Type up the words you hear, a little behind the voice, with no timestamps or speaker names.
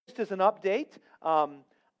Just as an update,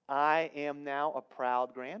 I am now a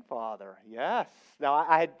proud grandfather. Yes.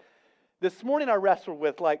 Now, this morning I wrestled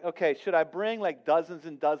with okay, should I bring dozens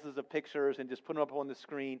and dozens of pictures and just put them up on the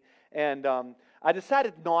screen? And I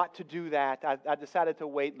decided not to do that. I decided to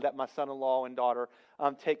wait and let my son-in-law and daughter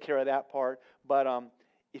take care of that part. But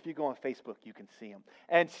if you go on Facebook, you can see them.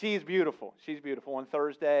 And she's beautiful. She's beautiful. On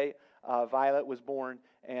Thursday, Violet was born,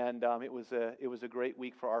 and it was a great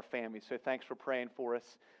week for our family. So thanks for praying for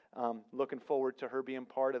us. Looking forward to her being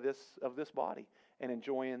part of this body and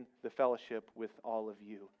enjoying the fellowship with all of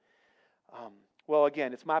you. Well,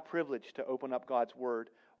 again, it's my privilege to open up God's Word.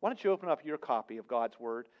 Why don't you open up your copy of God's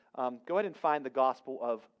Word? Go ahead and find the Gospel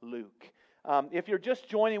of Luke. If you're just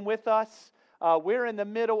joining with us, we're in the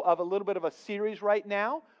middle of a little bit of a series right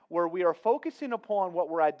now where we are focusing upon what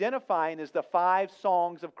we're identifying as the 5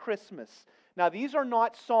 songs of Christmas. Now, these are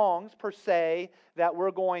not songs per se that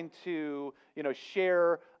we're going to,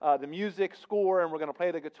 share the music score and we're going to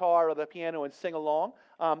play the guitar or the piano and sing along.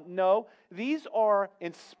 No, these are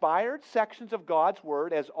inspired sections of God's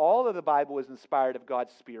Word, as all of the Bible is inspired of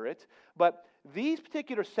God's Spirit. But these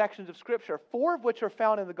particular sections of Scripture, 4 of which are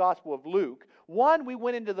found in the Gospel of Luke. One, we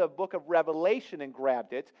went into the book of Revelation and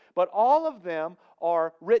grabbed it, but all of them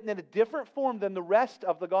are written in a different form than the rest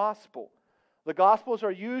of the Gospel. The Gospels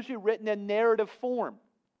are usually written in narrative form,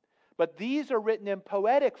 but these are written in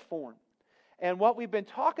poetic form. And what we've been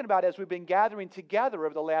talking about as we've been gathering together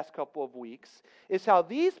over the last couple of weeks is how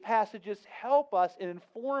these passages help us and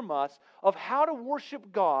inform us of how to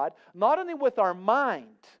worship God, not only with our mind,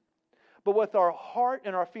 but with our heart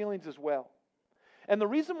and our feelings as well. And the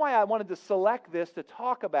reason why I wanted to select this to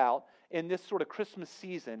talk about in this sort of Christmas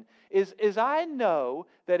season is I know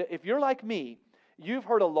that if you're like me, you've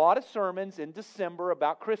heard a lot of sermons in December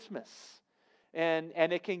about Christmas. And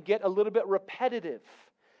it can get a little bit repetitive.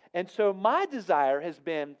 And so my desire has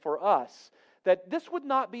been for us that this would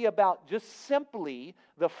not be about just simply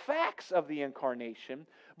the facts of the incarnation,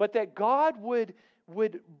 but that God would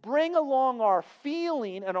bring along our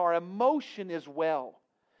feeling and our emotion as well.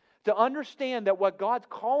 To understand that what God's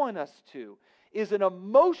calling us to is an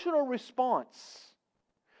emotional response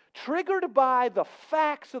triggered by the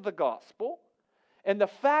facts of the gospel and the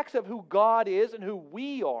facts of who God is and who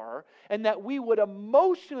we are, and that we would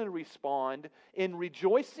emotionally respond in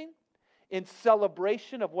rejoicing, in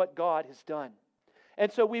celebration of what God has done.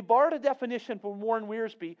 And so we borrowed a definition from Warren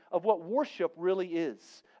Wiersbe of what worship really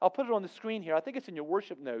is. I'll put it on the screen here. I think it's in your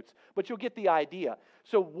worship notes, but you'll get the idea.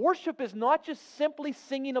 So worship is not just simply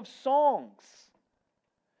singing of songs,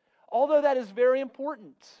 although that is very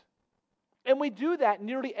important. And we do that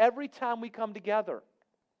nearly every time we come together.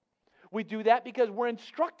 We do that because we're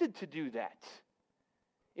instructed to do that.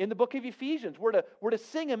 In the book of Ephesians, we're to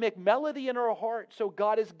sing and make melody in our heart. So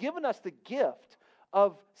God has given us the gift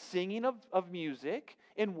of singing of music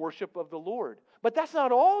in worship of the Lord. But that's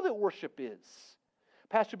not all that worship is.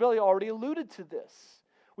 Pastor Billy already alluded to this.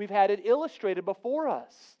 We've had it illustrated before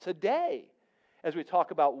us today as we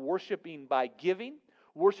talk about worshiping by giving,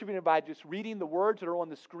 worshiping by just reading the words that are on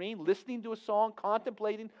the screen, listening to a song,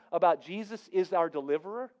 contemplating about Jesus is our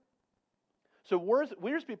deliverer. So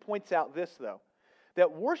Wiersbe points out this, though,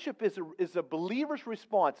 that worship is a believer's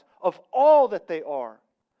response of all that they are,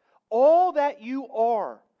 all that you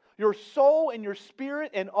are, your soul and your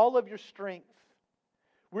spirit and all of your strength.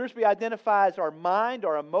 Wiersbe identifies our mind,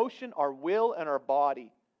 our emotion, our will, and our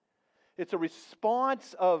body. It's a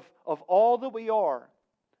response of all that we are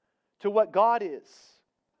to what God is,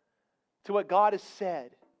 to what God has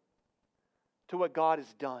said, to what God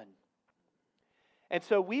has done. And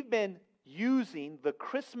so we've been using the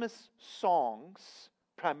Christmas songs,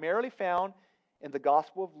 primarily found in the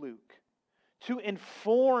Gospel of Luke, to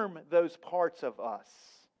inform those parts of us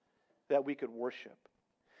that we could worship.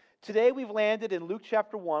 Today we've landed in Luke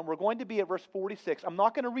chapter 1. We're going to be at verse 46. I'm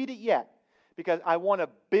not going to read it yet because I want to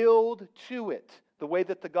build to it the way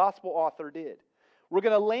that the Gospel author did. We're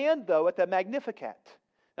going to land, though, at the Magnificat.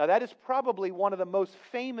 Now that is probably one of the most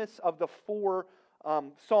famous of the 4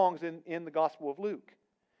 songs in the Gospel of Luke.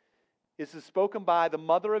 This is spoken by the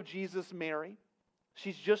mother of Jesus, Mary.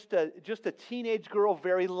 She's just a teenage girl,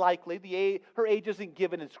 very likely. Her age isn't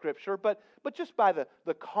given in Scripture, but just by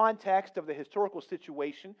the context of the historical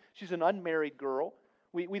situation, she's an unmarried girl.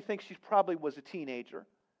 We think she probably was a teenager,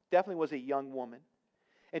 definitely was a young woman.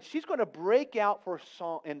 And she's going to break out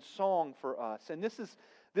in song for us. And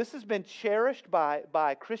this has been cherished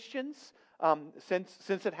by Christians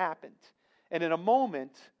since it happened. And in a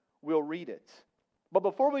moment, we'll read it. But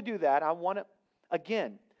before we do that, I want to,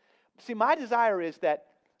 again, see, my desire is that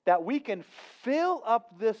we can fill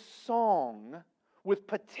up this song with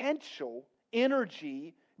potential,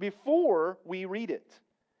 energy, before we read it.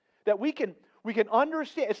 That we can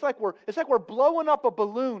understand. It's like we're blowing up a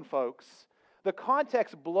balloon, folks. The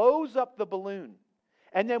context blows up the balloon.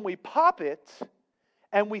 And then we pop it,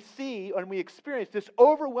 and we see and we experience this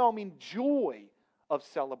overwhelming joy of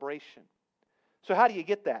celebration. So how do you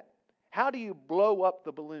get that? How do you blow up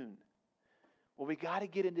the balloon? Well, we got to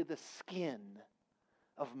get into the skin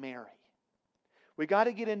of Mary. We got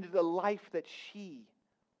to get into the life that she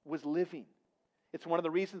was living. It's one of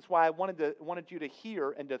the reasons why I wanted you to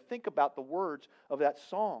hear and to think about the words of that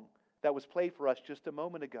song that was played for us just a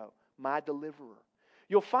moment ago, My Deliverer.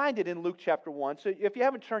 You'll find it in Luke chapter 1. So if you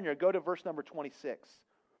haven't turned here, go to verse number 26.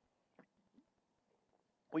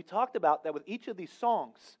 We talked about that with each of these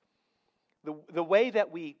songs, the way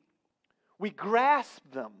that we grasp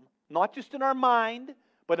them, not just in our mind,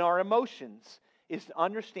 but in our emotions, is to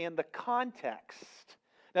understand the context.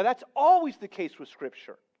 Now that's always the case with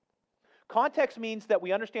Scripture. Context means that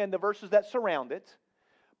we understand the verses that surround it,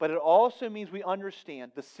 but it also means we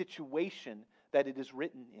understand the situation that it is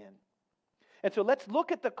written in. And so let's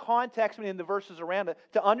look at the context, meaning the verses around it,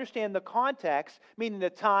 to understand the context, meaning the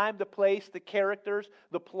time, the place, the characters,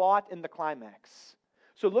 the plot, and the climax.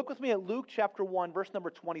 So look with me at Luke chapter 1, verse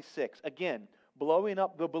number 26. Again, blowing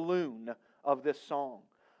up the balloon of this song.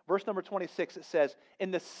 Verse number 26, it says,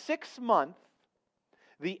 In the 6th month,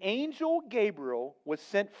 the angel Gabriel was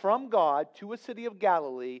sent from God to a city of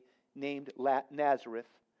Galilee named Nazareth,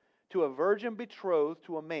 to a virgin betrothed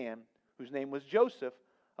to a man whose name was Joseph,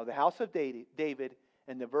 of the house of David,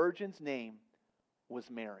 and the virgin's name was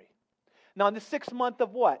Mary. Now in the 6th month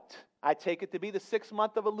of what? I take it to be the 6th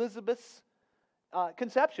month of Elizabeth's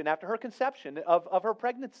conception, after her conception of her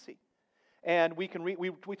pregnancy. And we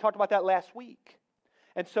talked about that last week.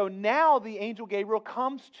 And so now the angel Gabriel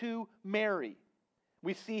comes to Mary.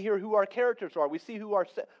 We see here who our characters are. We see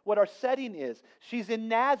what our setting is. She's in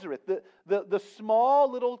Nazareth, the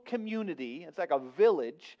small little community. It's like a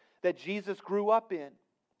village that Jesus grew up in.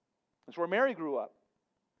 That's where Mary grew up.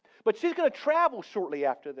 But she's going to travel shortly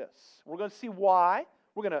after this. We're going to see why.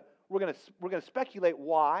 We're going to speculate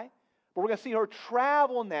why. But we're going to see her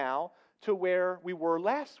travel now to where we were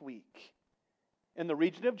last week, in the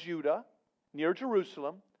region of Judah, near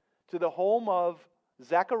Jerusalem, to the home of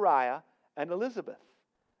Zechariah and Elizabeth.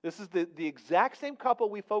 This is the exact same couple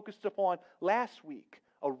we focused upon last week,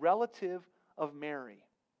 a relative of Mary.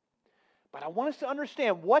 But I want us to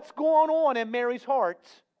understand what's going on in Mary's heart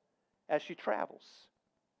as she travels.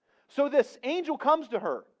 So this angel comes to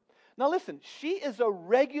her. Now listen, she is a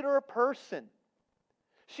regular person.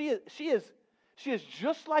 She is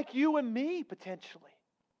just like you and me, potentially.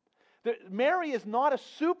 Mary is not a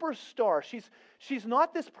superstar. She's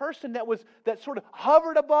not this person that sort of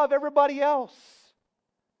hovered above everybody else.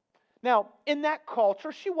 Now, in that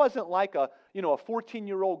culture, she wasn't like a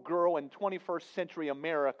 14-year-old girl in 21st century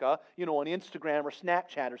America, on Instagram or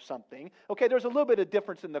Snapchat or something. Okay, there's a little bit of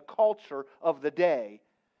difference in the culture of the day.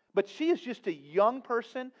 But she is just a young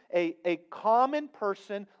person, a common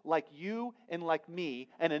person like you and like me,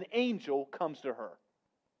 and an angel comes to her.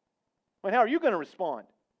 And how are you going to respond?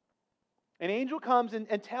 An angel comes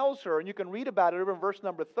and tells her, and you can read about it over in verse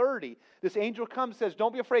number 30. This angel comes and says,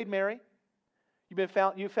 Don't be afraid, Mary. You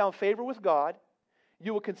found favor with God.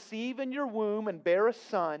 You will conceive in your womb and bear a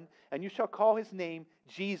son, and you shall call his name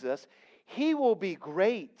Jesus. He will be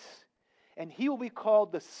great, and he will be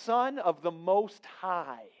called the Son of the Most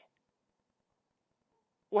High.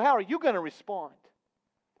 Well, how are you going to respond?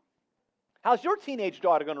 How's your teenage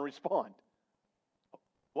daughter going to respond?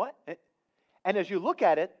 What? And as you look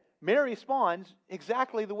at it, Mary responds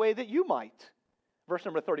exactly the way that you might. Verse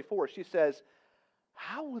number 34, she says,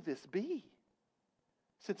 How will this be,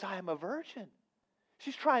 since I am a virgin?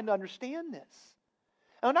 She's trying to understand this.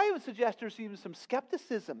 And I even suggest there's even some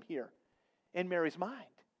skepticism here in Mary's mind.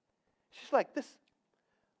 She's like, this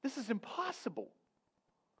is impossible.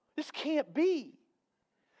 This can't be.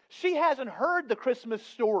 She hasn't heard the Christmas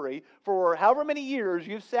story for however many years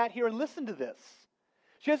you've sat here and listened to this.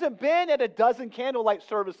 She hasn't been at a dozen candlelight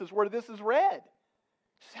services where this is read.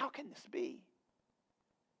 She says, How can this be?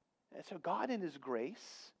 And so God in His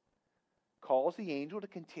grace calls the angel to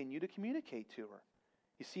continue to communicate to her.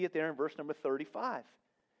 You see it there in verse number 35.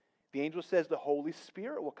 The angel says, The Holy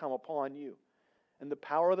Spirit will come upon you, and the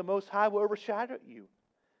power of the Most High will overshadow you.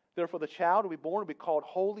 Therefore the child will be born will be called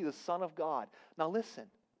Holy, the Son of God. Now listen,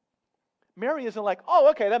 Mary isn't like,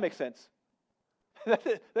 Oh, okay, that makes sense.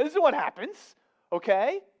 This is what happens.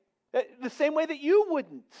 Okay? The same way that you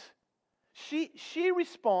wouldn't. She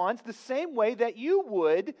responds the same way that you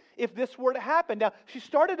would if this were to happen. Now, she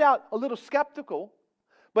started out a little skeptical,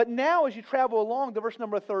 but now as you travel along to verse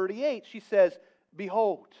number 38, she says,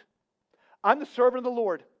 Behold, I'm the servant of the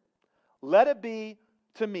Lord. Let it be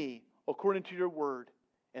to me according to your word.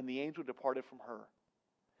 And the angel departed from her.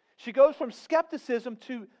 She goes from skepticism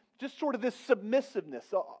to just sort of this submissiveness.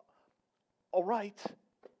 All right,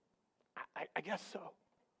 I guess so.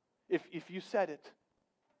 If you said it,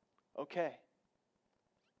 okay.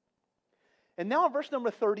 And now in verse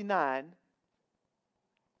number 39,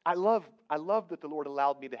 I love that the Lord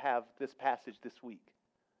allowed me to have this passage this week.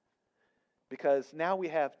 Because now we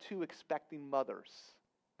have two expecting mothers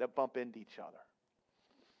that bump into each other.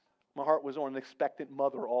 My heart was on an expectant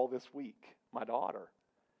mother all this week, my daughter.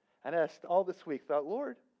 And I all this week thought,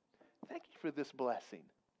 Lord, thank you for this blessing.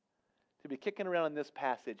 To be kicking around in this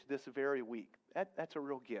passage this very week. That's a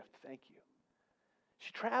real gift. Thank you.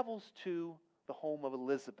 She travels to the home of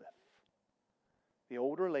Elizabeth, the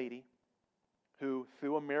older lady who,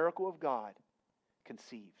 through a miracle of God,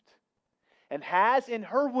 conceived. And has in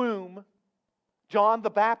her womb John the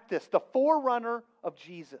Baptist, the forerunner of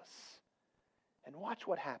Jesus. And watch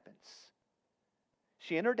what happens.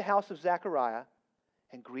 She entered the house of Zechariah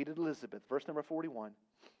and greeted Elizabeth. Verse number 41.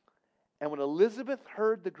 And when Elizabeth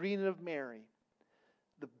heard the greeting of Mary,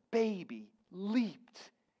 the baby leaped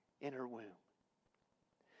in her womb.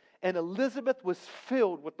 And Elizabeth was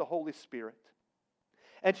filled with the Holy Spirit.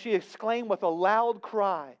 And she exclaimed with a loud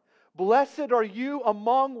cry, Blessed are you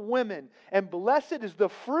among women, and blessed is the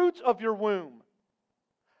fruit of your womb.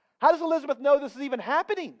 How does Elizabeth know this is even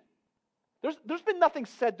happening? There's been nothing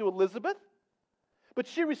said to Elizabeth. But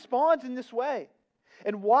she responds in this way.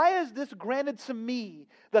 And why is this granted to me,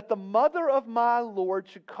 that the mother of my Lord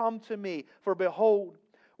should come to me? For behold,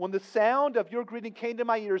 when the sound of your greeting came to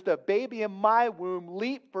my ears, the baby in my womb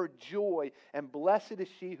leaped for joy. And blessed is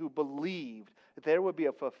she who believed that there would be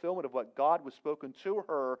a fulfillment of what God was spoken to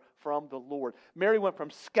her from the Lord. Mary went from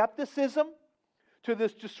skepticism to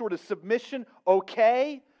this just sort of submission,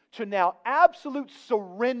 okay, to now absolute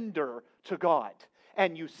surrender to God.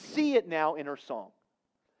 And you see it now in her song.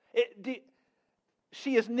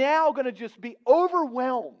 She is now going to just be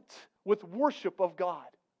overwhelmed with worship of God.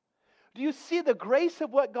 Do you see the grace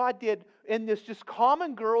of what God did in this just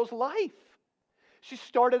common girl's life? She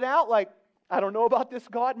started out like, I don't know about this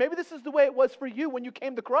God. Maybe this is the way it was for you when you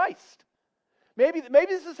came to Christ. Maybe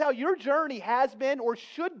this is how your journey has been or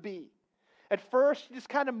should be. At first, she just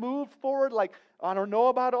kind of moved forward like, I don't know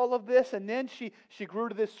about all of this. And then she grew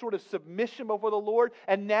to this sort of submission before the Lord.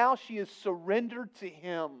 And now she is surrendered to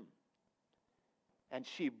Him. And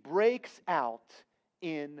she breaks out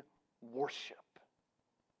in worship.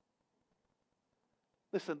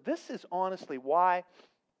 Listen, this is honestly why,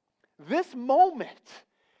 this moment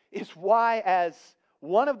is why, as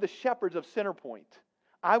one of the shepherds of Centerpoint,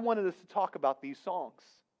 I wanted us to talk about these songs.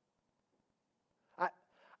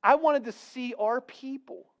 I wanted to see our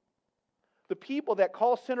people, the people that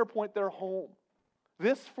call Centerpoint their home,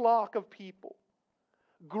 this flock of people,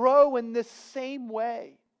 grow in this same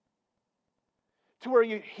way. To where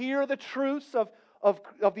you hear the truths of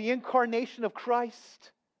the incarnation of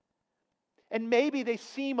Christ. And maybe they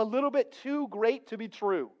seem a little bit too great to be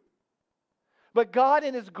true. But God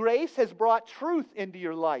in His grace has brought truth into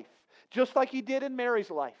your life. Just like He did in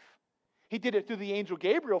Mary's life. He did it through the angel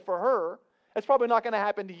Gabriel for her. It's probably not going to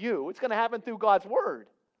happen to you. It's going to happen through God's Word.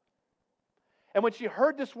 And when she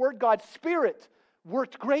heard this word, God's Spirit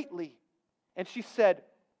worked greatly. And she said,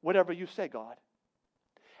 whatever you say, God.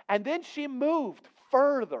 And then she moved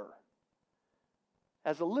further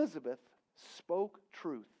as Elizabeth spoke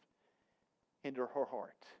truth into her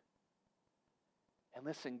heart. And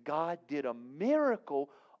listen, God did a miracle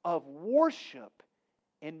of worship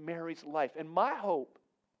in Mary's life. And my hope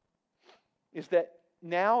is that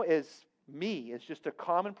now, as me, as just a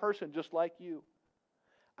common person just like you,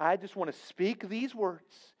 I just want to speak these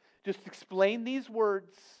words, just explain these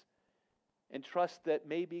words, and trust that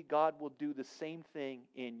maybe God will do the same thing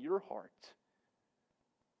in your heart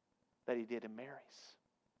that He did in Mary's.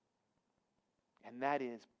 And that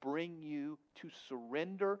is bring you to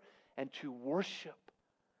surrender and to worship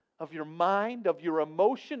of your mind, of your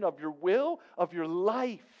emotion, of your will, of your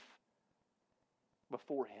life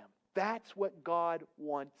before Him. That's what God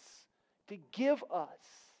wants to give us.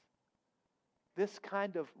 This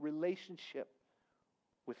kind of relationship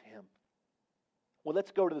with Him. Well,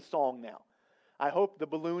 let's go to the song now. I hope the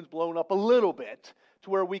balloon's blown up a little bit to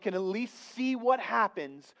where we can at least see what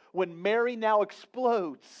happens when Mary now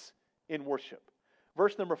explodes in worship.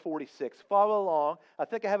 Verse number 46. Follow along. I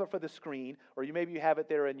think I have it for the screen, or maybe you have it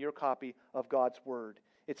there in your copy of God's Word.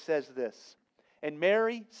 It says this. And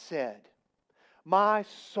Mary said, my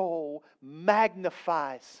soul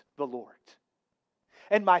magnifies the Lord,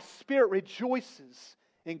 and my spirit rejoices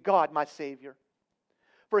in God my Savior.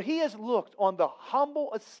 For he has looked on the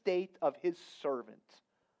humble estate of his servant.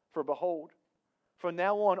 For behold, from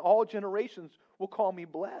now on all generations will call me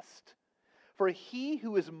blessed. For he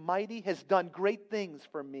who is mighty has done great things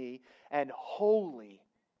for me, and holy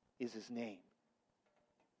is his name.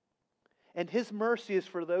 And his mercy is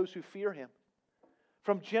for those who fear him.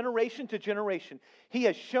 From generation to generation, he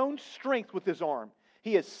has shown strength with his arm.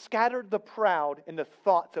 He has scattered the proud in the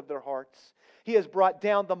thoughts of their hearts. He has brought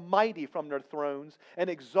down the mighty from their thrones and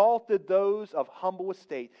exalted those of humble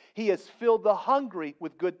estate. He has filled the hungry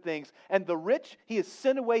with good things, and the rich he has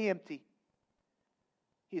sent away empty.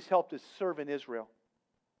 He has helped his servant Israel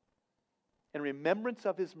in remembrance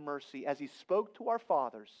of his mercy as he spoke to our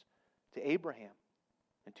fathers, to Abraham,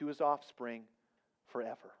 and to his offspring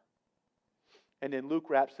forever. And then Luke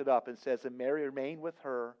wraps it up and says, and Mary remained with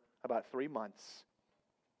her about 3 months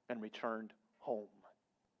and returned home.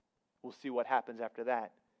 We'll see what happens after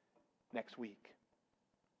that next week.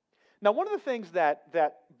 Now, one of the things that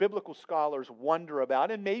biblical scholars wonder about,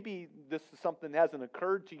 and maybe this is something that hasn't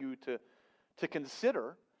occurred to you to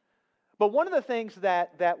consider, but one of the things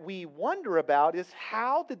that we wonder about is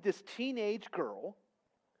how did this teenage girl,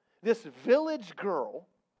 this village girl,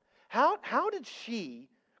 how did she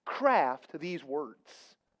craft these words?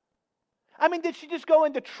 I mean, did she just go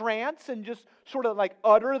into trance and just sort of like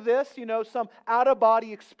utter this, some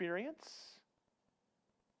out-of-body experience?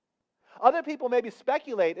 Other people maybe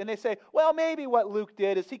speculate and they say, well, maybe what Luke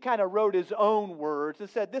did is he kind of wrote his own words and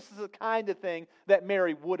said, this is the kind of thing that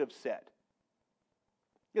Mary would have said.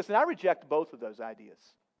 Listen, I reject both of those ideas.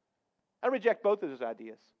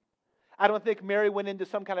 I don't think Mary went into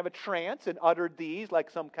some kind of a trance and uttered these like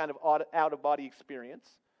some kind of out-of-body experience.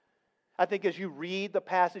 I think as you read the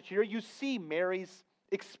passage here, you see Mary's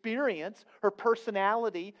experience, her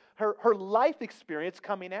personality, her life experience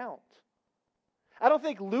coming out. I don't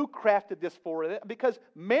think Luke crafted this for it because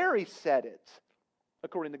Mary said it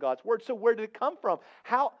according to God's word. So where did it come from?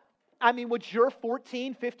 Would your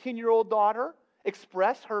 14, 15-year-old daughter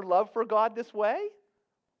express her love for God this way?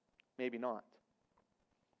 Maybe not.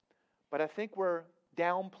 But I think we're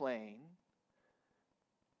downplaying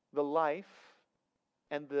the life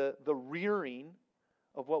and the rearing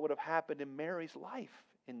of what would have happened in Mary's life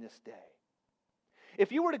in this day.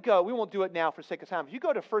 If you were to go, we won't do it now for sake of time. If you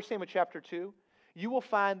go to 1 Samuel chapter 2, you will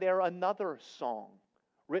find there another song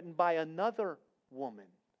written by another woman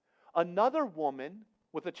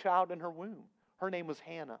with a child in her womb. Her name was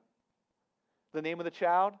Hannah. The name of the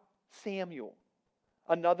child? Samuel.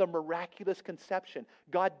 Another miraculous conception.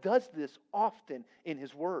 God does this often in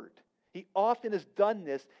His Word. He often has done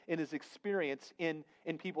this in His experience in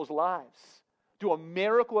people's lives. Do a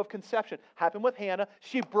miracle of conception. Happened with Hannah.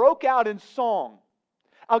 She broke out in song.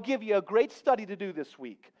 I'll give you a great study to do this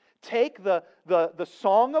week. Take the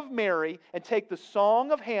song of Mary and take the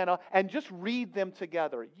song of Hannah and just read them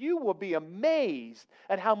together. You will be amazed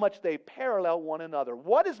at how much they parallel one another.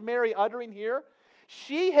 What is Mary uttering here?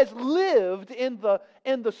 She has lived in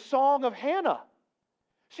the song of Hannah.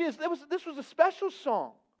 This was a special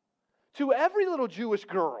song to every little Jewish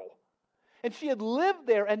girl. And she had lived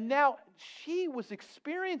there, and now she was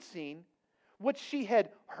experiencing what she had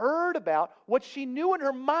heard about, what she knew in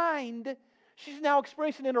her mind, she's now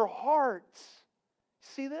experiencing in her heart.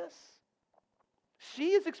 See this? She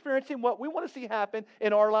is experiencing what we want to see happen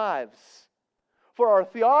in our lives. For our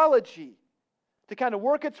theology to kind of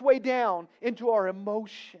work its way down into our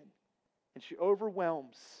emotion. And she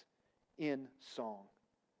overwhelms in song.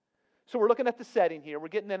 So we're looking at the setting here. We're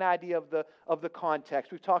getting an idea of the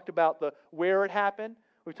context. We've talked about where it happened.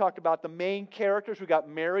 We've talked about the main characters. We've got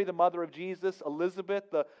Mary, the mother of Jesus, Elizabeth,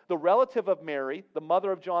 the relative of Mary, the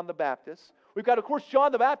mother of John the Baptist. We've got, of course,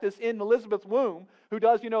 John the Baptist in Elizabeth's womb, who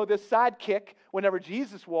does, this sidekick whenever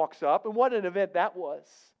Jesus walks up. And what an event that was.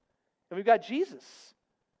 And we've got Jesus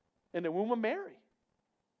in the womb of Mary,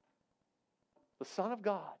 the Son of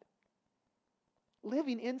God,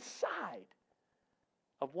 living inside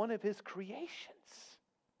of one of His creations.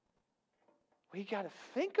 We got to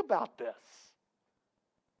think about this.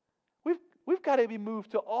 We've got to be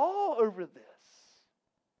moved to all over this.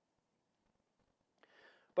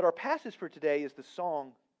 But our passage for today is the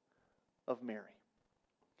Song of Mary.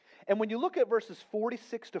 And when you look at verses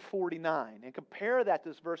 46 to 49 and compare that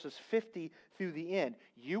to verses 50 through the end,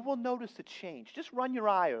 you will notice a change. Just run your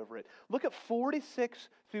eye over it. Look at 46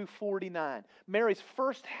 through 49, Mary's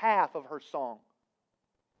first half of her song.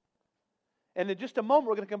 And in just a moment,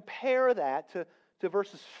 we're going to compare that to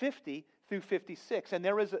verses 50 through 56. And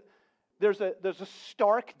there's a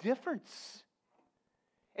stark difference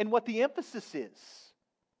in what the emphasis is.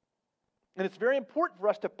 And it's very important for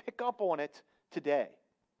us to pick up on it today.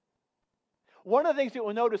 One of the things that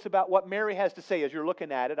we'll notice about what Mary has to say as you're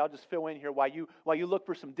looking at it, I'll just fill in here while you look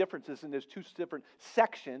for some differences in those two different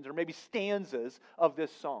sections or maybe stanzas of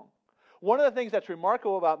this song. One of the things that's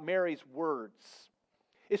remarkable about Mary's words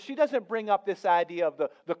is she doesn't bring up this idea of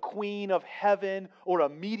the queen of heaven or a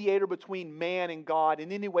mediator between man and God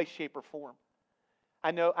in any way, shape, or form.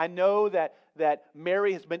 I know that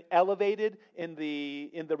Mary has been elevated in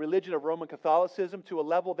the religion of Roman Catholicism to a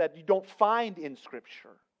level that you don't find in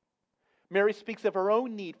Scripture. Mary speaks of her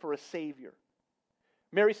own need for a Savior.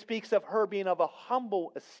 Mary speaks of her being of a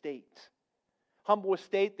humble estate. Humble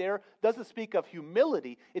estate there doesn't speak of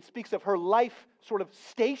humility. It speaks of her life sort of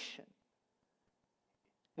station.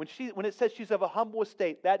 When it says she's of a humble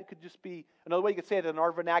estate, that could just be, another way you could say it in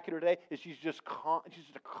our vernacular today is she's just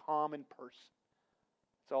a common person.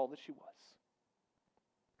 That's all that she was.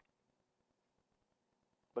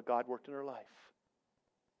 But God worked in her life.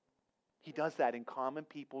 He does that in common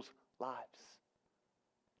people's lives.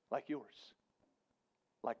 Like yours.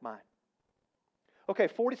 Like mine. Okay,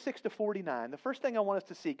 46 to 49. The first thing I want us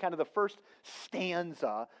to see, kind of the first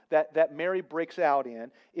stanza that Mary breaks out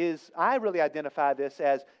in, is I really identify this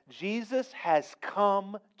as Jesus has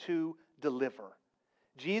come to deliver.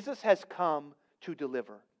 Jesus has come to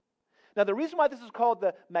deliver. Now, the reason why this is called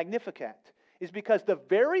the Magnificat is because the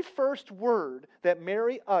very first word that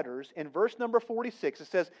Mary utters in verse number 46, it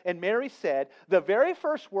says, and Mary said, the very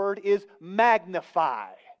first word is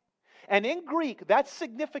magnify. And in Greek, that's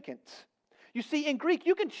significant. You see, in Greek,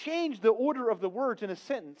 you can change the order of the words in a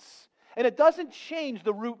sentence, and it doesn't change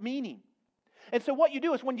the root meaning. And so what you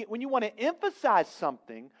do is when you want to emphasize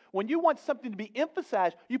something, when you want something to be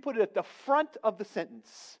emphasized, you put it at the front of the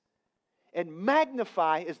sentence. And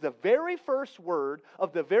magnify is the very first word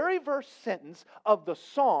of the very first sentence of the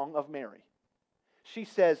Song of Mary. She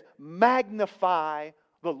says, magnify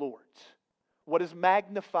the Lord. What does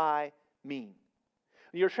magnify mean?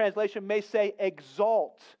 Your translation may say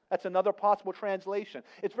exalt. That's another possible translation.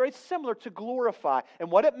 It's very similar to glorify.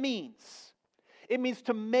 And what it means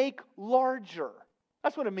to make larger.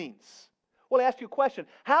 That's what it means. Well, I ask you a question.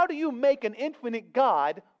 How do you make an infinite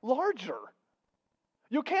God larger?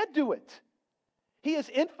 You can't do it. He is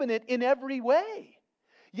infinite in every way.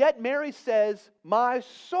 Yet Mary says, my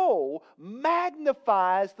soul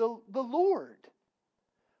magnifies the Lord.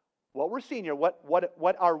 What we're seeing here,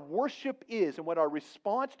 what our worship is and what our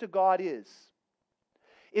response to God is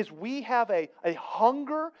we have a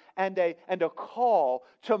hunger and a call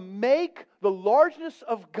to make the largeness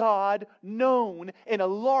of God known in a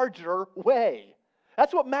larger way.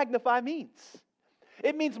 That's what magnify means.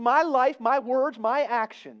 It means my life, my words, my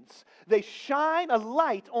actions, they shine a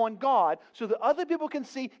light on God so that other people can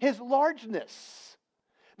see His largeness.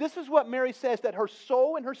 This is what Mary says that her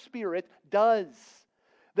soul and her spirit does.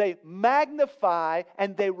 They magnify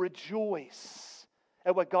and they rejoice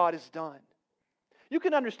at what God has done. You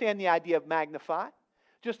can understand the idea of magnify.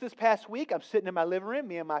 Just this past week, I'm sitting in my living room,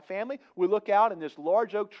 me and my family. We look out in this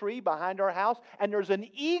large oak tree behind our house, and there's an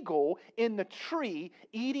eagle in the tree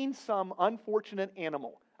eating some unfortunate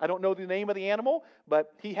animal. I don't know the name of the animal,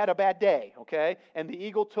 but he had a bad day, okay? And the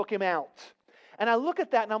eagle took him out. And I look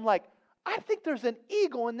at that and I'm like, I think there's an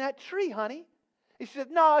eagle in that tree, honey. He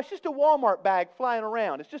said, no, it's just a Walmart bag flying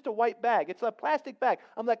around. It's just a white bag. It's a plastic bag.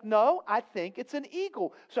 I'm like, no, I think it's an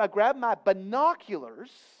eagle. So I grab my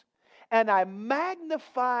binoculars and I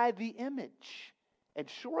magnify the image. And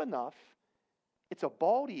sure enough, it's a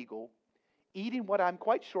bald eagle eating what I'm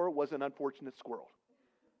quite sure was an unfortunate squirrel.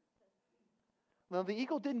 Now, the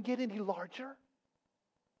eagle didn't get any larger.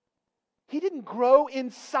 He didn't grow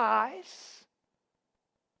in size.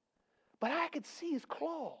 But I could see his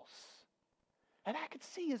claws. And I could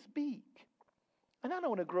see his beak. And I don't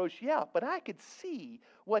want to gross you out, but I could see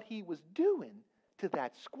what he was doing to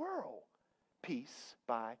that squirrel piece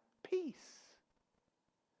by piece.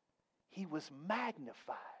 He was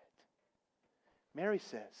magnified. Mary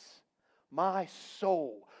says, my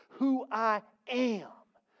soul, who I am.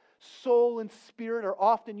 Soul and spirit are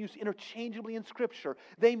often used interchangeably in Scripture.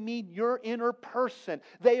 They mean your inner person.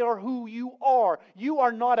 They are who you are. You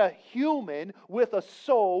are not a human with a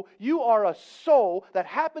soul. You are a soul that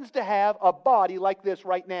happens to have a body like this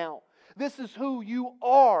right now. This is who you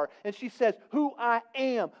are. And she says, who I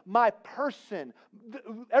am, my person,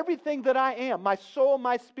 everything that I am, my soul,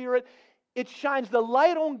 my spirit, it shines the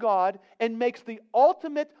light on God and makes the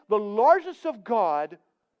ultimate, the largest of God,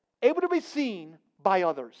 able to be seen by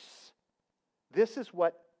others. This is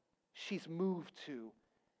what she's moved to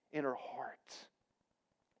in her heart.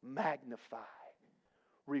 Magnify,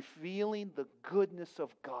 revealing the goodness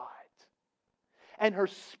of God. And her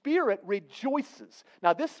spirit rejoices.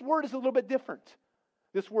 Now this word is a little bit different.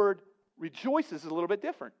 This word Rejoices is a little bit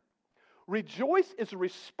different. Rejoice is a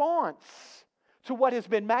response to what has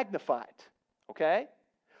been magnified. Okay?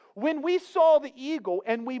 When we saw the eagle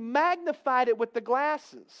and we magnified it with the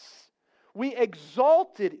glasses, we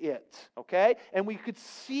exalted it, okay? And we could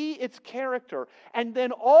see its character. And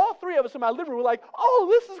then all three of us in my living room were like, oh,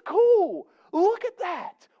 this is cool. Look at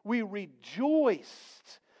that. We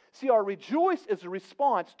rejoiced. See, our rejoice is a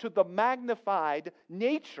response to the magnified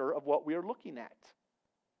nature of what we are looking at.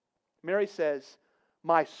 Mary says,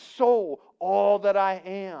 my soul, all that I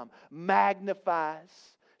am, magnifies,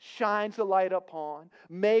 shines a light upon,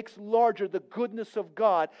 makes larger the goodness of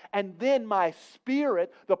God, and then my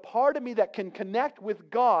spirit, the part of me that can connect with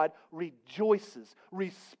God, rejoices,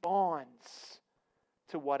 responds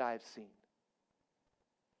to what I've seen.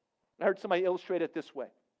 I heard somebody illustrate it this way.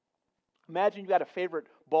 Imagine you got a favorite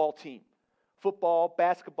ball team, football,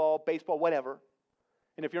 basketball, baseball, whatever.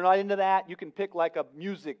 And if you're not into that, you can pick like a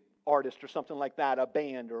music artist or something like that, a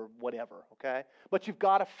band or whatever, okay? But you've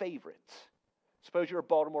got a favorite. Suppose you're a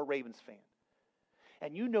Baltimore Ravens fan.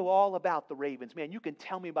 And you know all about the Ravens. Man, you can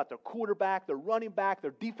tell me about their quarterback, their running back,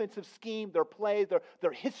 their defensive scheme, their play,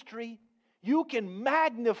 their history. You can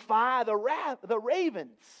magnify the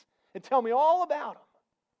Ravens and tell me all about them.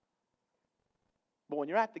 But when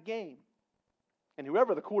you're at the game, and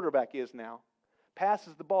whoever the quarterback is now,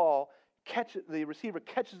 passes the ball, the receiver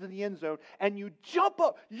catches in the end zone, and you jump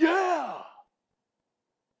up, yeah!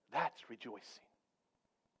 That's rejoicing.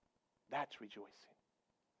 That's rejoicing.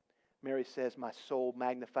 Mary says, my soul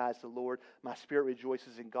magnifies the Lord. My spirit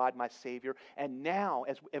rejoices in God, my Savior. And now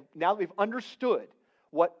that we've understood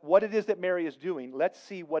what it is that Mary is doing, let's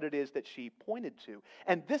see what it is that she pointed to.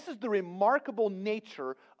 And this is the remarkable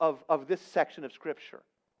nature of this section of Scripture.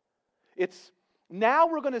 Now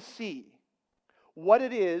we're going to see what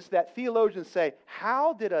it is that theologians say,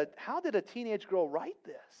 how did a teenage girl write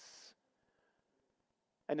this?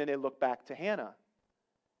 And then they look back to Hannah.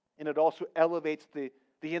 And it also elevates the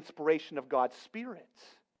inspiration of God's Spirit.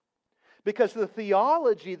 Because the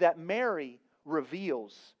theology that Mary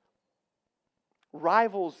reveals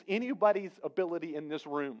rivals anybody's ability in this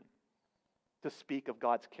room to speak of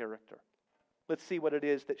God's character. Let's see what it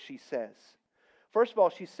is that she says. First of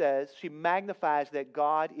all, she magnifies that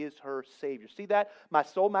God is her Savior. See that? My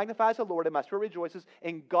soul magnifies the Lord and my spirit rejoices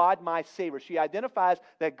in God my Savior. She identifies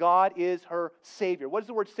that God is her Savior. What does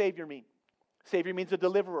the word Savior mean? Savior means a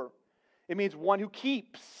deliverer. It means one who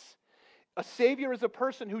keeps. A Savior is a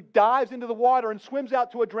person who dives into the water and swims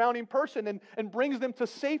out to a drowning person and brings them to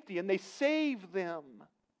safety, and they save them.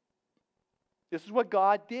 This is what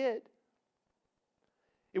God did.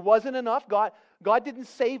 It wasn't enough. God didn't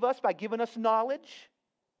save us by giving us knowledge.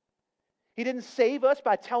 He didn't save us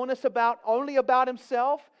by telling us only about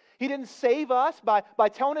Himself. He didn't save us by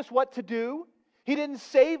telling us what to do. He didn't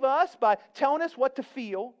save us by telling us what to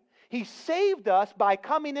feel. He saved us by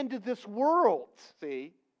coming into this world,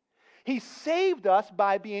 see? He saved us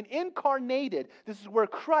by being incarnated. This is where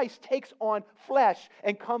Christ takes on flesh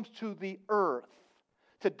and comes to the earth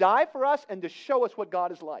to die for us and to show us what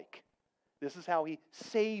God is like. This is how He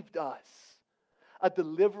saved us. A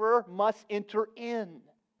deliverer must enter in.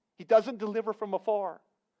 He doesn't deliver from afar.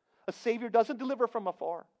 A Savior doesn't deliver from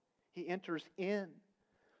afar. He enters in.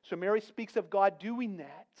 So Mary speaks of God doing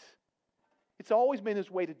that. It's always been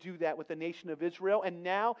His way to do that with the nation of Israel, and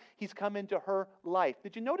now He's come into her life.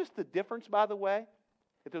 Did you notice the difference, by the way?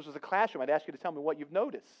 If this was a classroom, I'd ask you to tell me what you've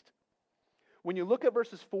noticed. When you look at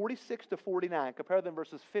verses 46 to 49, compare them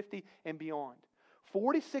verses 50 and beyond.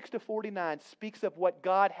 46 to 49 speaks of what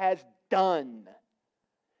God has done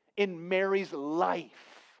in Mary's life.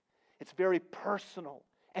 It's very personal,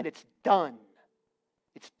 and it's done.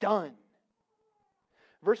 It's done.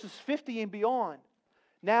 Verses 50 and beyond,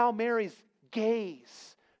 now Mary's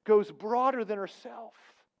gaze goes broader than herself.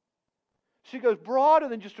 She goes broader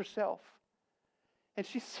than just herself. And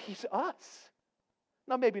she sees us.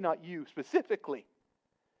 Now, maybe not you specifically,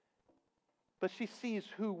 but she sees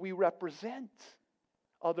who we represent,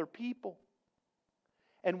 other people.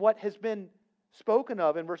 And what has been spoken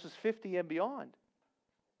of in verses 50 and beyond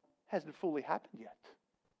hasn't fully happened yet.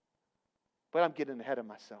 But I'm getting ahead of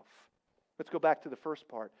myself. Let's go back to the first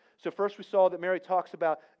part. So first we saw that Mary talks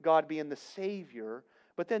about God being the Savior.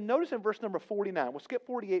 But then notice in verse number 49. We'll skip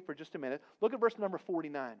 48 for just a minute. Look at verse number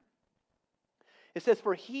 49. It says,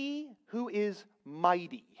 for He who is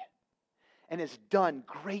mighty and has done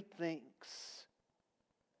great things.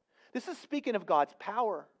 This is speaking of God's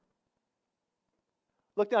power.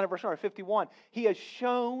 Look down at verse number 51. He has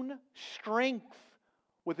shown strength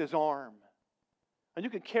with His arm. And you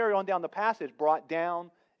can carry on down the passage. Brought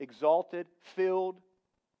down, exalted, filled.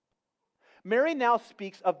 Mary now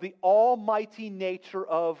speaks of the almighty nature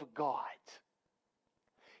of God.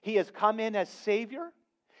 He has come in as Savior,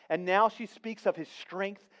 and now she speaks of His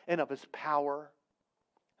strength and of His power.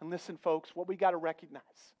 And listen, folks, what we got to recognize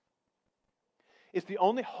is the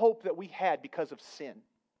only hope that we had because of sin.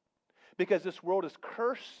 Because this world is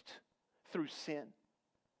cursed through sin.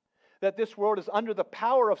 That this world is under the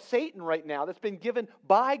power of Satan right now, that's been given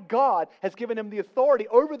by God, has given him the authority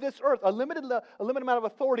over this earth, a limited amount of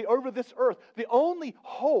authority over this earth. The only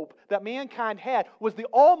hope that mankind had was the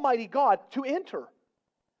Almighty God to enter.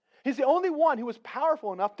 He's the only one who was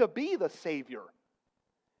powerful enough to be the Savior.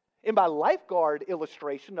 In my lifeguard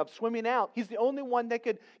illustration of swimming out, He's the only one that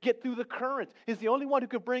could get through the currents. He's the only one who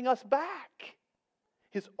could bring us back.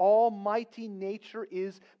 His almighty nature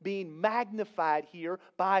is being magnified here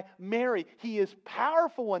by Mary. He is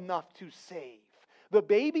powerful enough to save. The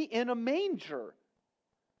baby in a manger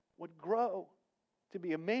would grow to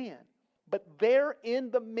be a man. But there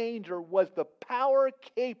in the manger was the power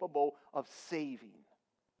capable of saving.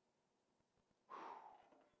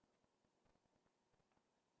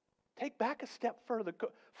 Take back a step further.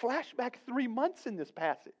 Flash back 3 months in this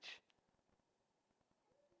passage.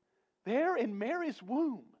 There in Mary's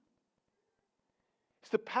womb is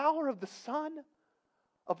the power of the Son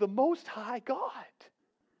of the Most High God.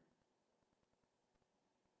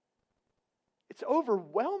 It's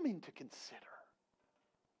overwhelming to consider.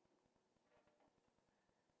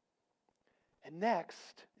 And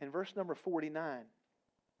next, in verse number 49,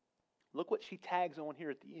 look what she tags on here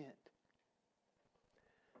at the end.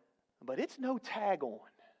 But it's no tag on.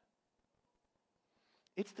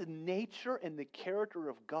 It's the nature and the character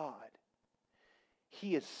of God.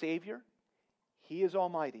 He is Savior. He is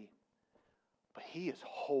Almighty. But He is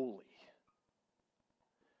holy.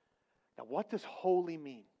 Now, what does holy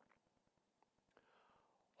mean?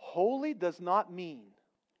 Holy does not mean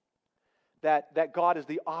that God is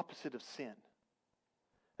the opposite of sin.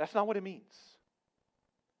 That's not what it means.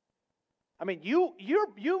 I mean,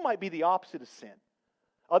 you might be the opposite of sin.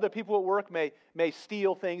 Other people at work may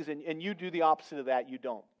steal things, and you do the opposite of that. You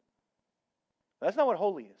don't. That's not what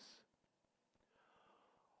holy is.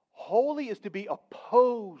 Holy is to be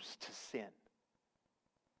opposed to sin.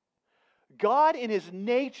 God in His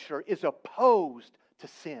nature is opposed to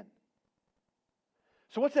sin.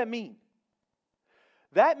 So what's that mean?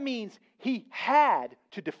 That means He had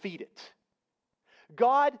to defeat it.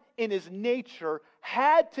 God in His nature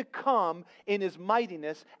had to come in His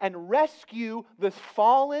mightiness and rescue this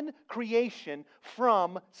fallen creation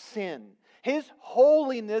from sin. His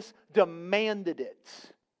holiness demanded it.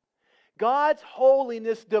 God's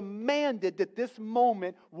holiness demanded that this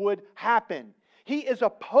moment would happen. He is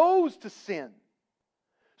opposed to sin.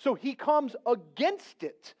 So He comes against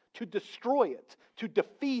it to destroy it, to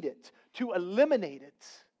defeat it, to eliminate it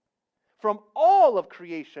from all of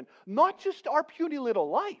creation. Not just our puny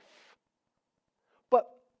little life, but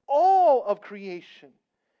all of creation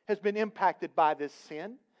has been impacted by this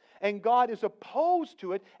sin. And God is opposed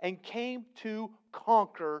to it and came to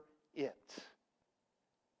conquer it.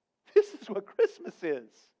 This is what Christmas is.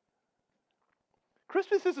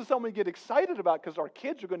 Christmas isn't something we get excited about because our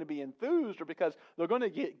kids are going to be enthused or because they're going to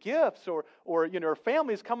get gifts or our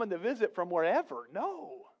families coming to visit from wherever.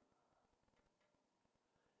 No.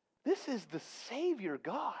 This is the Savior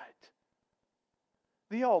God,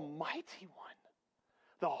 the Almighty One,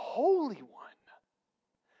 the Holy One,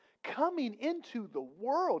 coming into the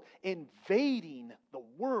world, invading the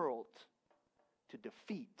world to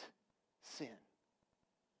defeat sin.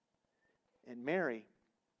 And Mary,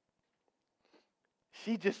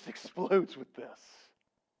 she just explodes with this.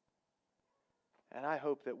 And I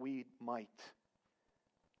hope that we might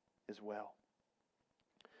as well.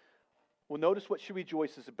 Well, notice what she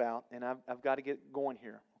rejoices about, and I've got to get going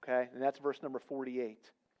here, okay? And that's verse number 48.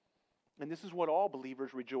 And this is what all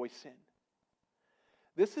believers rejoice in.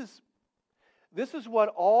 This is what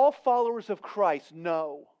all followers of Christ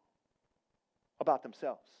know about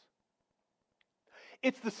themselves.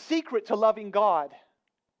 It's the secret to loving God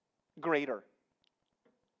greater.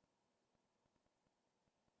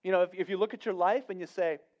 You know, if you look at your life and you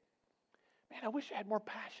say, man, I wish I had more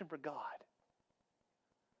passion for God.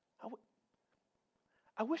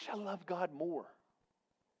 I wish I loved God more.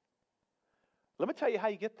 Let me tell you how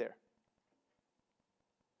you get there.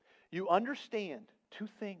 You understand two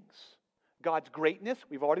things. God's greatness,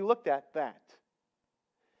 we've already looked at that.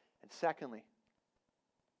 And secondly,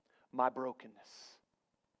 my brokenness.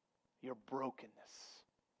 Your brokenness.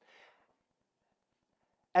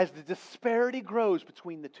 As the disparity grows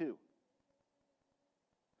between the two,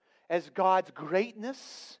 as God's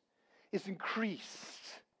greatness is increased,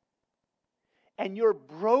 and your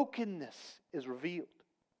brokenness is revealed.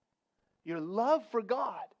 Your love for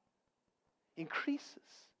God increases.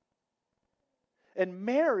 And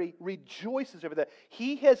Mary rejoices over that.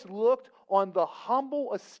 He has looked on the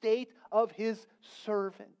humble estate of his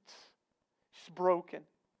servant. She's broken.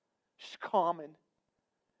 She's common.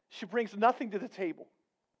 She brings nothing to the table.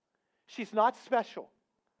 She's not special.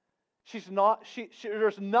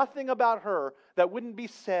 There's nothing about her that wouldn't be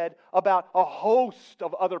said about a host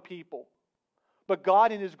of other people. But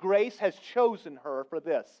God in His grace has chosen her for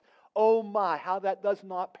this. Oh my, how that does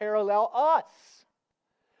not parallel us.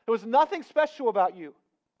 There was nothing special about you.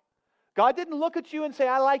 God didn't look at you and say,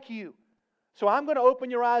 I like you, so I'm going to open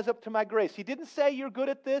your eyes up to my grace. He didn't say you're good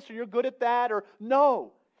at this or you're good at that, or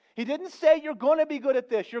no. He didn't say you're going to be good at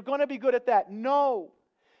this, you're going to be good at that. No.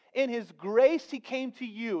 In His grace, He came to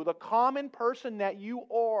you, the common person that you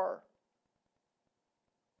are,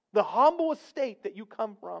 the humble estate that you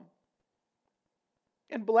come from,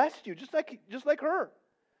 and blessed you, just like her.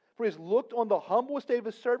 For He has looked on the humble estate of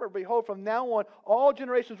His servant. Behold, from now on, all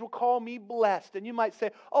generations will call me blessed. And you might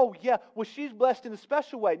say, oh yeah, well she's blessed in a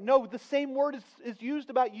special way. No, the same word is used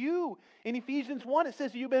about you. In Ephesians 1, it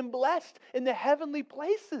says you've been blessed in the heavenly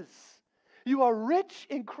places. You are rich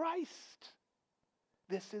in Christ.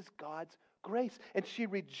 This is God's grace. And she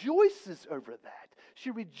rejoices over that.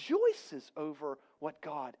 She rejoices over what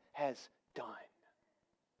God has done.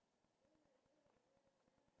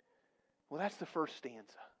 Well, that's the first stanza.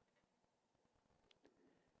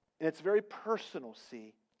 And it's very personal,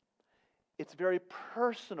 see. It's very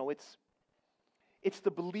personal. It's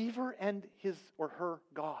the believer and his or her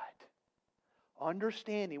God.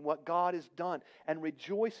 Understanding what God has done and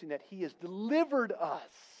rejoicing that He has delivered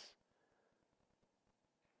us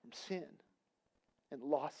from sin and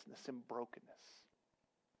lostness and brokenness.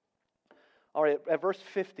 All right, at verse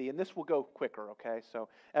 50, and this will go quicker, okay? So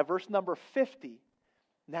at verse number 50,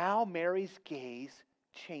 now Mary's gaze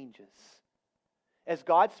changes. As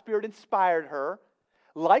God's Spirit inspired her,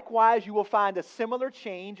 likewise you will find a similar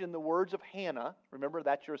change in the words of Hannah. Remember,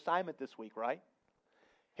 that's your assignment this week, right?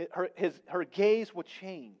 Her gaze will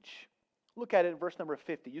change. Look at it in verse number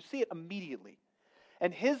 50. You see it immediately.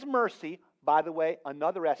 And His mercy, by the way,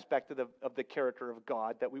 another aspect of the character of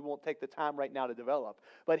God that we won't take the time right now to develop.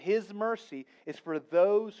 But His mercy is for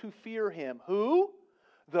those who fear Him. Who?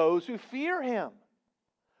 Those who fear Him.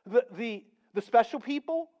 The special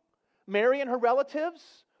people? Mary and her relatives?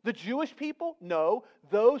 The Jewish people? No,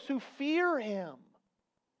 those who fear Him.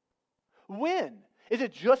 When? Is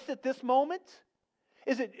it just at this moment?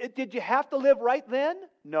 Did you have to live right then?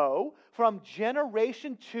 No, from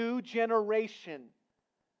generation to generation.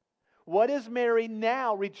 What is Mary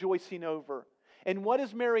now rejoicing over? And what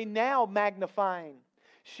is Mary now magnifying?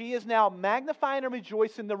 She is now magnifying and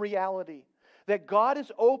rejoicing the reality that God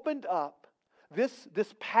has opened up this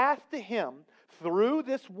path to Him through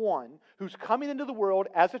this one who's coming into the world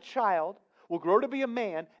as a child, will grow to be a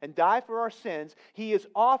man and die for our sins. He has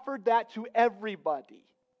offered that to everybody,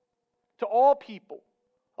 to all people,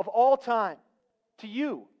 of all time, to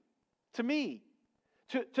you, to me,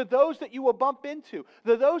 to those that you will bump into,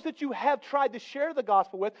 to those that you have tried to share the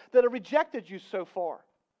gospel with that have rejected you so far.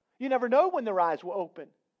 You never know when their eyes will open.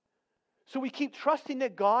 So we keep trusting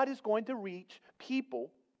that God is going to reach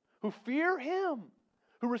people who fear Him,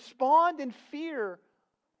 who respond in fear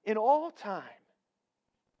in all time.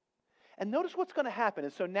 And notice what's going to happen.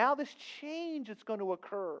 And so now this change is going to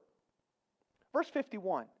occur. Verse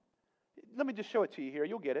 51. Let me just show it to you here.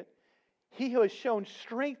 You'll get it. He who has shown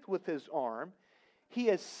strength with His arm, He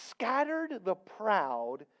has scattered the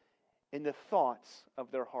proud in the thoughts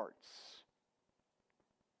of their hearts.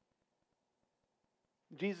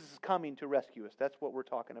 Jesus is coming to rescue us. That's what we're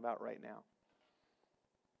talking about right now.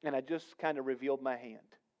 And I just kind of revealed my hand.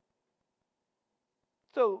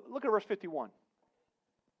 So look at verse 51.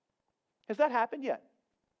 Has that happened yet?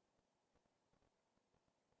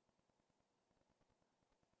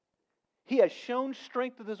 He has shown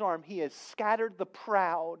strength with His arm. He has scattered the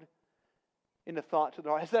proud in the thoughts of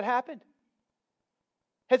their heart. Has that happened?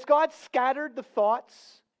 Has God scattered the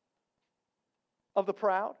thoughts of the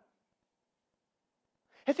proud?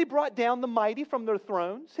 Has He brought down the mighty from their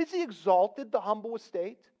thrones? Has He exalted the humble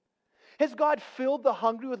estate? Has God filled the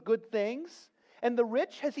hungry with good things? And the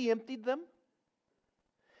rich, has He emptied them?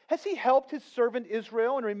 Has He helped His servant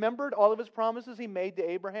Israel and remembered all of His promises He made to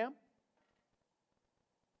Abraham?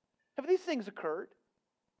 Have these things occurred?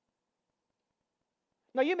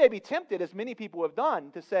 Now you may be tempted, as many people have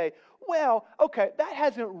done, to say, well, okay, that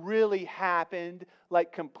hasn't really happened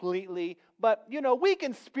like completely, but we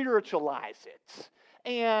can spiritualize it.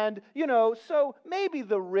 And, so maybe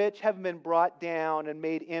the rich haven't been brought down and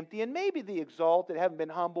made empty, and maybe the exalted haven't been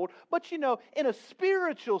humbled. But, in a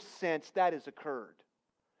spiritual sense, that has occurred.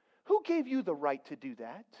 Who gave you the right to do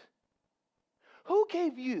that? Who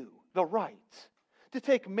gave you the right to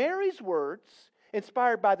take Mary's words,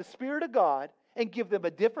 inspired by the Spirit of God, and give them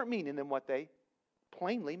a different meaning than what they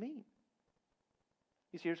plainly mean?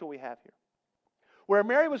 You see, here's what we have here. Where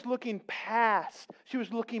Mary was looking past, she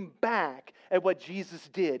was looking back at what Jesus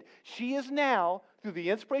did. She is now, through the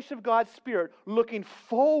inspiration of God's Spirit, looking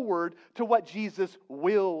forward to what Jesus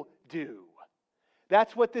will do.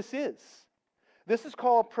 That's what this is. This is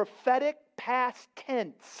called prophetic past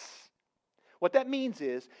tense. What that means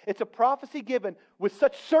is, it's a prophecy given with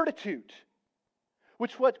such certitude,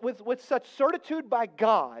 with such certitude by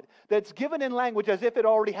God, that it's given in language as if it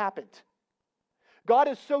already happened. God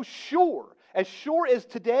is so sure as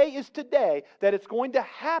today is today, that it's going to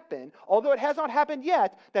happen, although it has not happened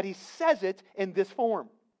yet, that He says it in this form,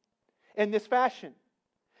 in this fashion,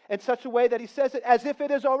 in such a way that He says it as if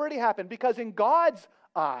it has already happened. Because in God's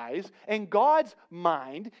eyes, in God's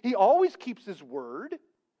mind, He always keeps His word.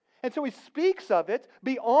 And so He speaks of it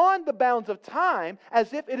beyond the bounds of time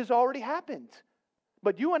as if it has already happened.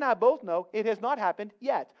 But you and I both know it has not happened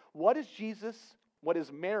yet. What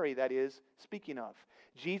is Mary, that is, speaking of?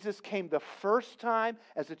 Jesus came the first time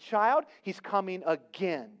as a child. He's coming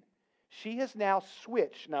again. She has now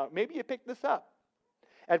switched. Now, maybe you picked this up.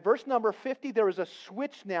 At verse number 50, there is a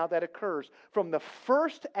switch now that occurs from the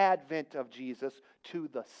first advent of Jesus to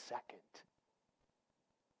the second.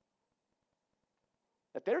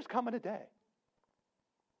 That there's coming a day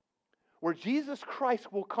where Jesus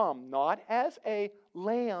Christ will come not as a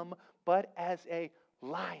lamb, but as a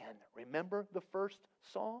lion. Remember the first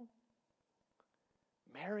song?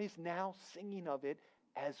 Mary's now singing of it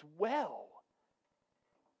as well.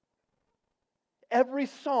 Every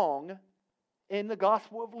song in the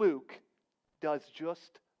Gospel of Luke does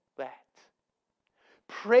just that.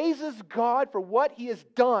 Praises God for what He has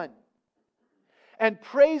done, and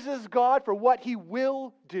praises God for what He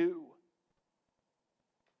will do.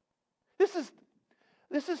 This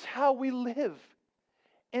is how we live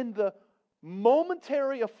in the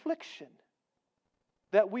momentary affliction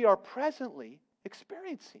that we are presently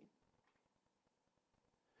experiencing.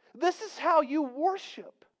 This is how you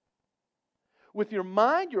worship, with your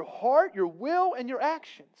mind, your heart, your will, and your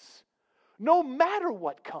actions, no matter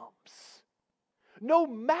what comes. No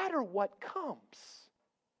matter what comes.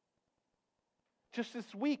 Just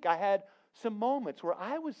this week, I had some moments where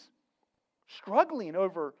I was struggling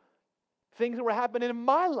over things that were happening in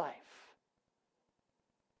my life.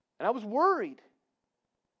 And I was worried.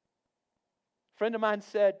 A friend of mine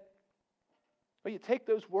said, well, you take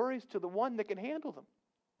those worries to the one that can handle them.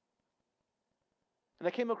 And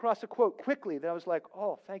I came across a quote quickly that I was like,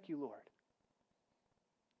 oh, thank you, Lord.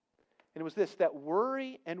 And it was this, that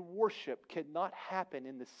worry and worship cannot happen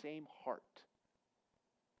in the same heart.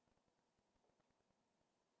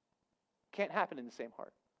 Can't happen in the same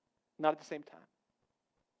heart. Not at the same time.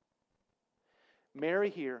 Mary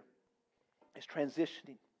here is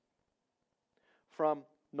transitioning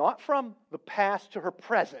not from the past to her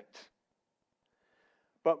present,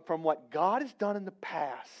 but from what God has done in the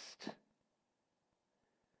past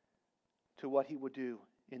to what He will do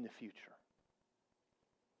in the future.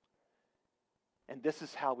 And this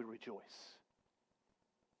is how we rejoice.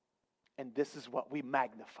 And this is what we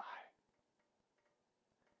magnify.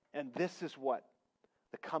 And this is what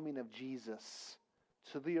the coming of Jesus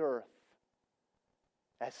to the earth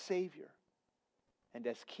as Savior and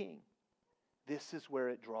as King, this is where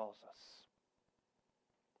it draws us.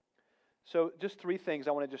 So just three things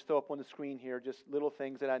I want to just throw up on the screen here, just little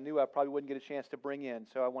things that I knew I probably wouldn't get a chance to bring in,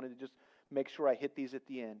 so I wanted to just make sure I hit these at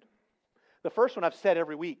the end. The first one I've said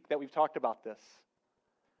every week that we've talked about this,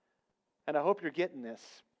 and I hope you're getting this,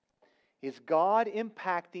 is God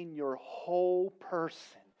impacting your whole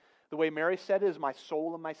person. The way Mary said it is my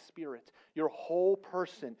soul and my spirit. Your whole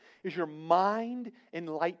person. Is your mind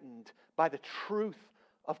enlightened by the truth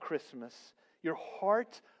of Christmas? Your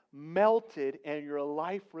heart melted and your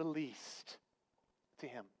life released to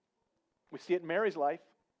Him. We see it in Mary's life.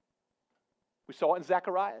 We saw it in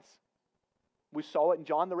Zacharias. We saw it in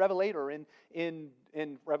John the Revelator in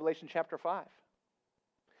Revelation chapter 5.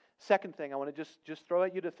 Second thing I want to just throw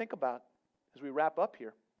at you to think about as we wrap up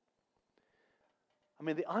here. I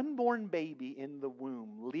mean, the unborn baby in the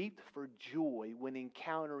womb leaped for joy when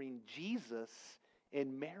encountering Jesus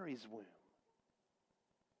in Mary's womb.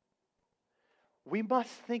 We must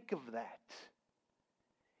think of that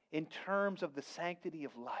in terms of the sanctity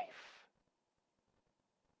of life.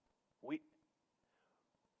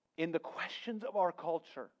 in the questions of our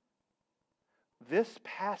culture, this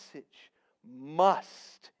passage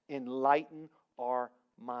must enlighten our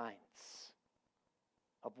minds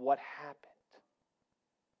of what happened.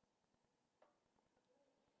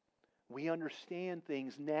 We understand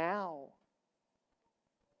things now.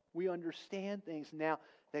 We understand things now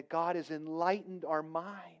that God has enlightened our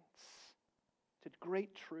minds to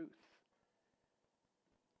great truth.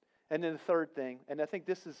 And then the third thing, and I think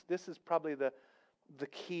this is probably the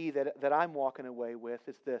key that I'm walking away with,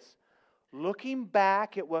 is this. Looking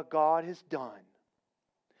back at what God has done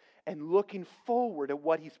and looking forward at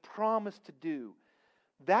what He's promised to do,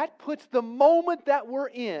 that puts the moment that we're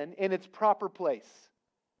in its proper place.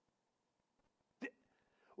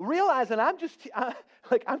 Realizing I'm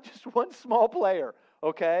just one small player,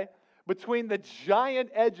 okay, between the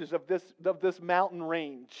giant edges of this mountain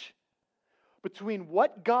range, between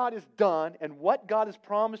what God has done and what God has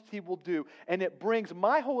promised He will do, and it brings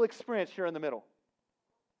my whole experience here in the middle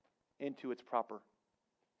into its proper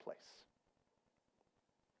place.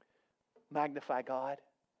 Magnify God.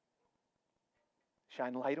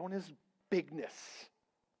 Shine light on His bigness.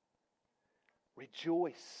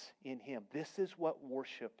 Rejoice in Him. This is what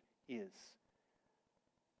worship is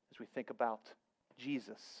as we think about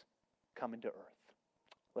Jesus coming to earth.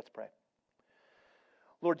 Let's pray.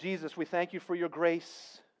 Lord Jesus, we thank You for Your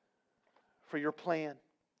grace, for Your plan,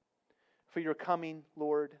 for Your coming,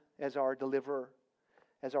 Lord, as our deliverer,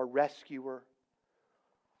 as our rescuer.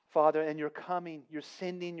 Father, and You're coming, You're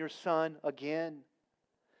sending Your Son again.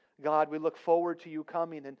 God, we look forward to You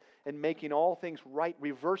coming and making all things right,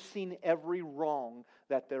 reversing every wrong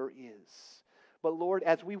that there is. But Lord,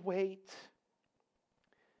 as we wait,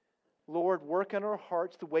 Lord, work in our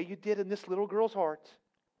hearts the way You did in this little girl's heart,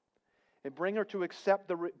 and bring us to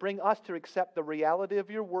accept the reality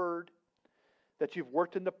of Your word, that You've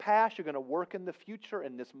worked in the past, You're going to work in the future,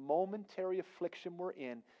 and this momentary affliction we're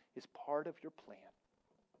in is part of Your plan.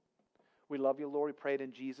 We love You, Lord. We pray it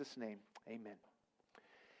in Jesus' name. Amen.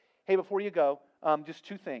 Hey, before you go, just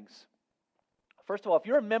two things. First of all, if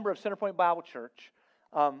you're a member of Centerpoint Bible Church,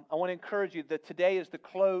 I want to encourage you that today is the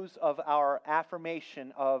close of our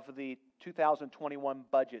affirmation of the 2021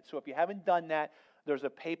 budget. So if you haven't done that, there's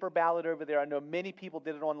a paper ballot over there. I know many people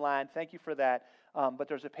did it online. Thank you for that. But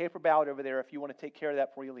there's a paper ballot over there if you want to take care of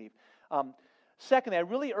that before you leave. Secondly, I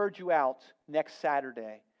really urge you out next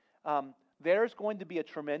Saturday. There's going to be a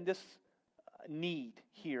tremendous need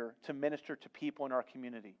here to minister to people in our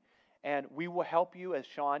community. And we will help you, as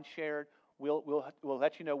Sean shared. We'll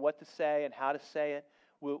let you know what to say and how to say it.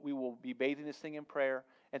 We will be bathing this thing in prayer.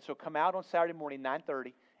 And so come out on Saturday morning,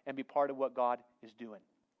 9:30, and be part of what God is doing.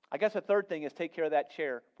 I guess the third thing is take care of that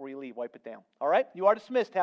chair before you leave. Wipe it down. All right? You are dismissed.